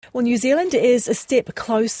Well, New Zealand is a step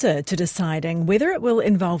closer to deciding whether it will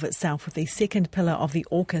involve itself with the second pillar of the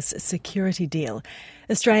AUKUS security deal.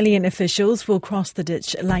 Australian officials will cross the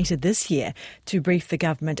ditch later this year to brief the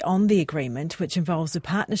government on the agreement, which involves a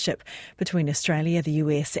partnership between Australia, the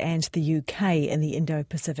US and the UK in the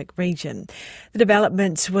Indo-Pacific region. The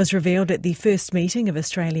development was revealed at the first meeting of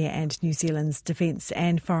Australia and New Zealand's Defence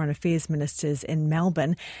and Foreign Affairs ministers in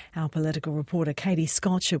Melbourne. Our political reporter Katie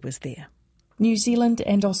Scotcher was there. New Zealand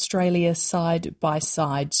and Australia side by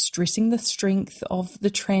side, stressing the strength of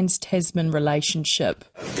the Trans-Tasman relationship.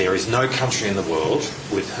 There is no country in the world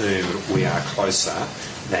with whom we are closer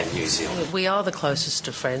than New Zealand. We are the closest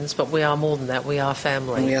of friends, but we are more than that. We are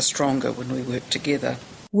family. And we are stronger when we work together.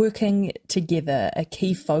 Working together, a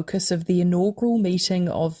key focus of the inaugural meeting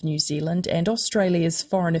of New Zealand and Australia's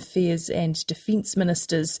Foreign Affairs and Defence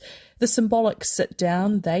ministers. The symbolic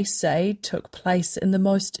sit-down, they say, took place in the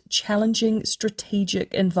most challenging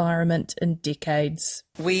strategic environment in decades.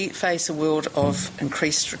 We face a world of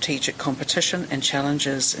increased strategic competition and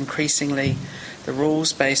challenges. Increasingly, the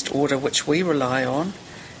rules-based order which we rely on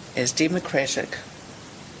as democratic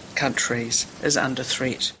countries is under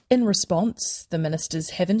threat. In response, the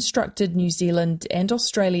ministers have instructed New Zealand and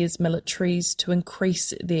Australia's militaries to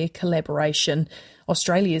increase their collaboration.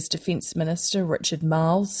 Australia's Defence Minister Richard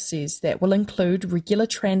Marles says that will include regular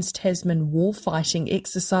Trans-Tasman warfighting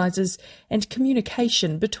exercises and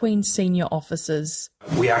communication between senior officers.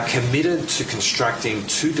 We are committed to constructing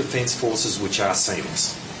two defence forces which are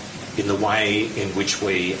seamless in the way in which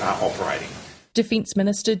we are operating. Defence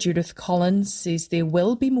Minister Judith Collins says there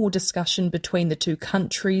will be more discussion between the two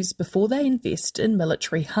countries before they invest in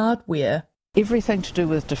military hardware. Everything to do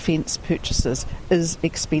with defence purchases is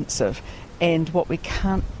expensive, and what we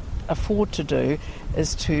can't afford to do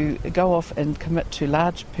is to go off and commit to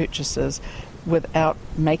large purchases without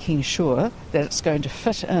making sure that it's going to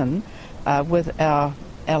fit in with our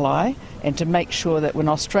ally, and to make sure that when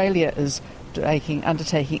Australia is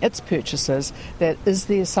undertaking its purchases, that is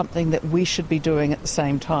there something that we should be doing at the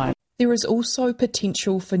same time. There is also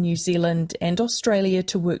potential for New Zealand and Australia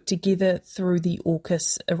to work together through the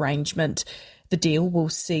AUKUS arrangement. The deal will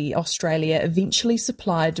see Australia eventually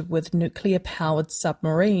supplied with nuclear-powered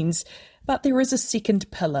submarines, but there is a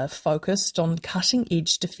second pillar focused on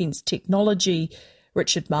cutting-edge defence technology.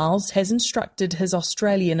 Richard Marles has instructed his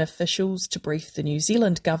Australian officials to brief the New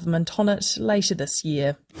Zealand government on it later this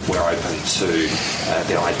year. We're open to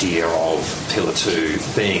the idea of Pillar 2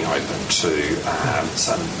 being open to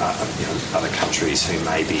some other countries who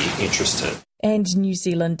may be interested. And New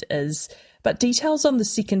Zealand is. But details on the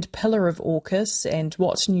second pillar of AUKUS and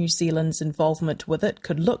what New Zealand's involvement with it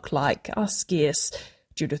could look like are scarce.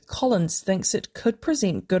 Judith Collins thinks it could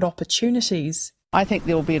present good opportunities. I think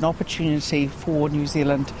there will be an opportunity for New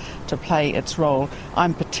Zealand to play its role.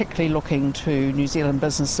 I'm particularly looking to New Zealand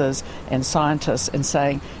businesses and scientists and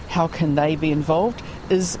saying, how can they be involved?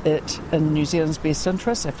 Is it in New Zealand's best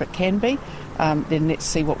interest? If it can be, then let's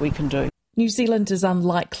see what we can do. New Zealand is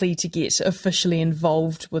unlikely to get officially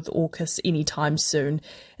involved with AUKUS anytime soon.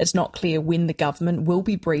 It's not clear when the government will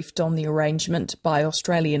be briefed on the arrangement by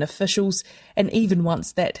Australian officials, and even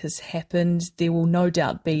once that has happened, there will no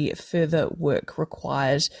doubt be further work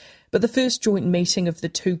required. But the first joint meeting of the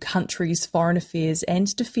two countries' foreign affairs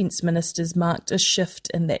and defence ministers marked a shift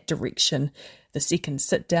in that direction. The second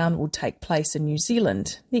sit-down will take place in New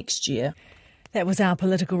Zealand next year. That was our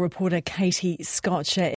political reporter Katie Scotcher.